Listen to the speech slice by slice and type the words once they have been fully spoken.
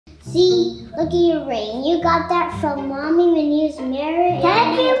See, look at your ring. You got that from mommy when you was married. Can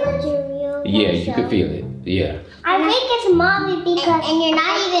I feel it? Yeah, you can feel it. Yeah. I think it's mommy because, and you're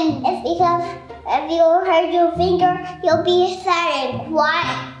not even, it's because if you hurt your finger, you'll be sad and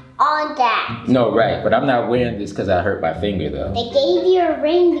quiet on that. No, right, but I'm not wearing this because I hurt my finger though. They gave you a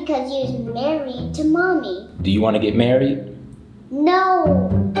ring because you was married to mommy. Do you want to get married? No.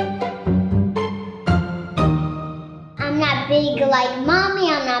 I'm not big like mommy,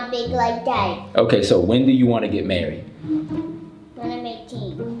 I'm not big like daddy. Okay, so when do you want to get married? When I'm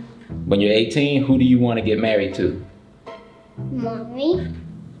 18. When you're 18, who do you want to get married to? Mommy.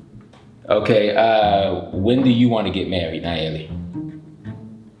 Okay, when do you want to get married, Nayely?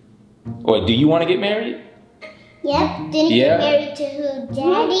 Or do you want to get married? Yep. Didn't get married to who?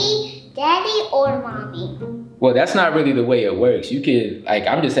 Daddy or mommy? Well, that's not really the way it works. You could, like,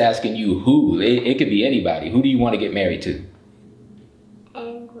 I'm just asking you who. It could be anybody. Who do you want to get married to?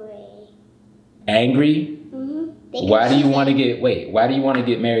 Angry. Angry? Mm-hmm. Why do you want to get, why do you want to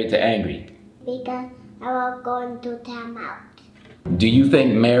get married to Angry? Because I was going to time out. Do you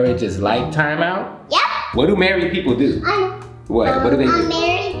think marriage is like time out? Yep. What do married people do? I know. What do they do?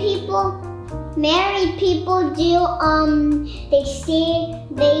 Married people do, they stay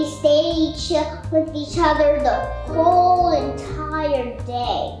with each other the whole entire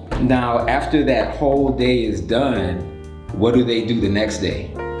day. Now, after that whole day is done, what do they do the next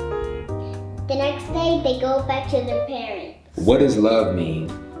day? The next day, they go back to their parents. What does love mean?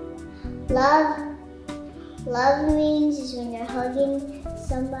 Love means is when you're hugging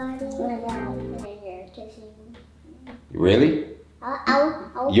somebody and then you're kissing. Really?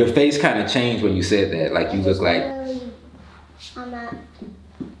 Your face kind of changed when you said that. Like you look like. I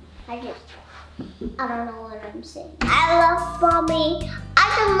don't know what I'm saying. I love mommy.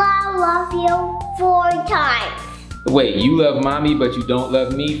 I love you 4 times. Wait, you love mommy, but you don't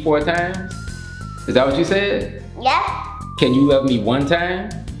love me 4 times? Is that what you said? Yep. Can you love me 1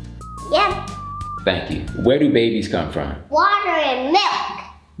 time? Yep. Thank you. Where do babies come from? Water and milk.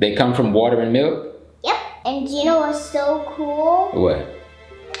 They come from water and milk? Yep. And do you know what's so cool? What?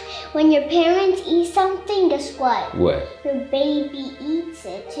 When your parents eat something, guess what? What? Your baby eats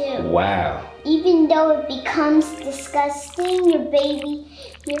it too. Wow. Even though it becomes disgusting, the baby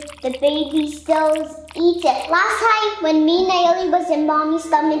still eats it. Last time when me and Nayely was in mommy's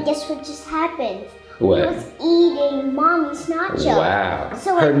stomach, guess what just happened? What? She was eating mommy's nachos. Wow.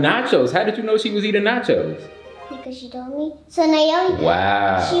 So her nachos. How did you know she was eating nachos? Because she told me. So Nayely,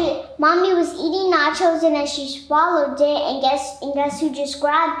 wow. Mommy was eating nachos and then she swallowed it and guess who just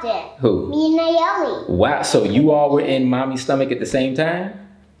grabbed it? Who? Me and Nayely. Wow, so you all were in mommy's stomach at the same time?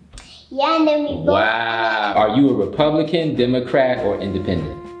 Yeah, and then we both. Wow. Are you a Republican, Democrat, or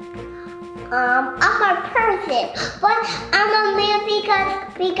independent? I'm a person, but I'm a man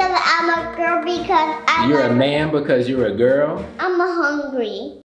because I'm a girl because You're a man because you're a girl? I'm hungry.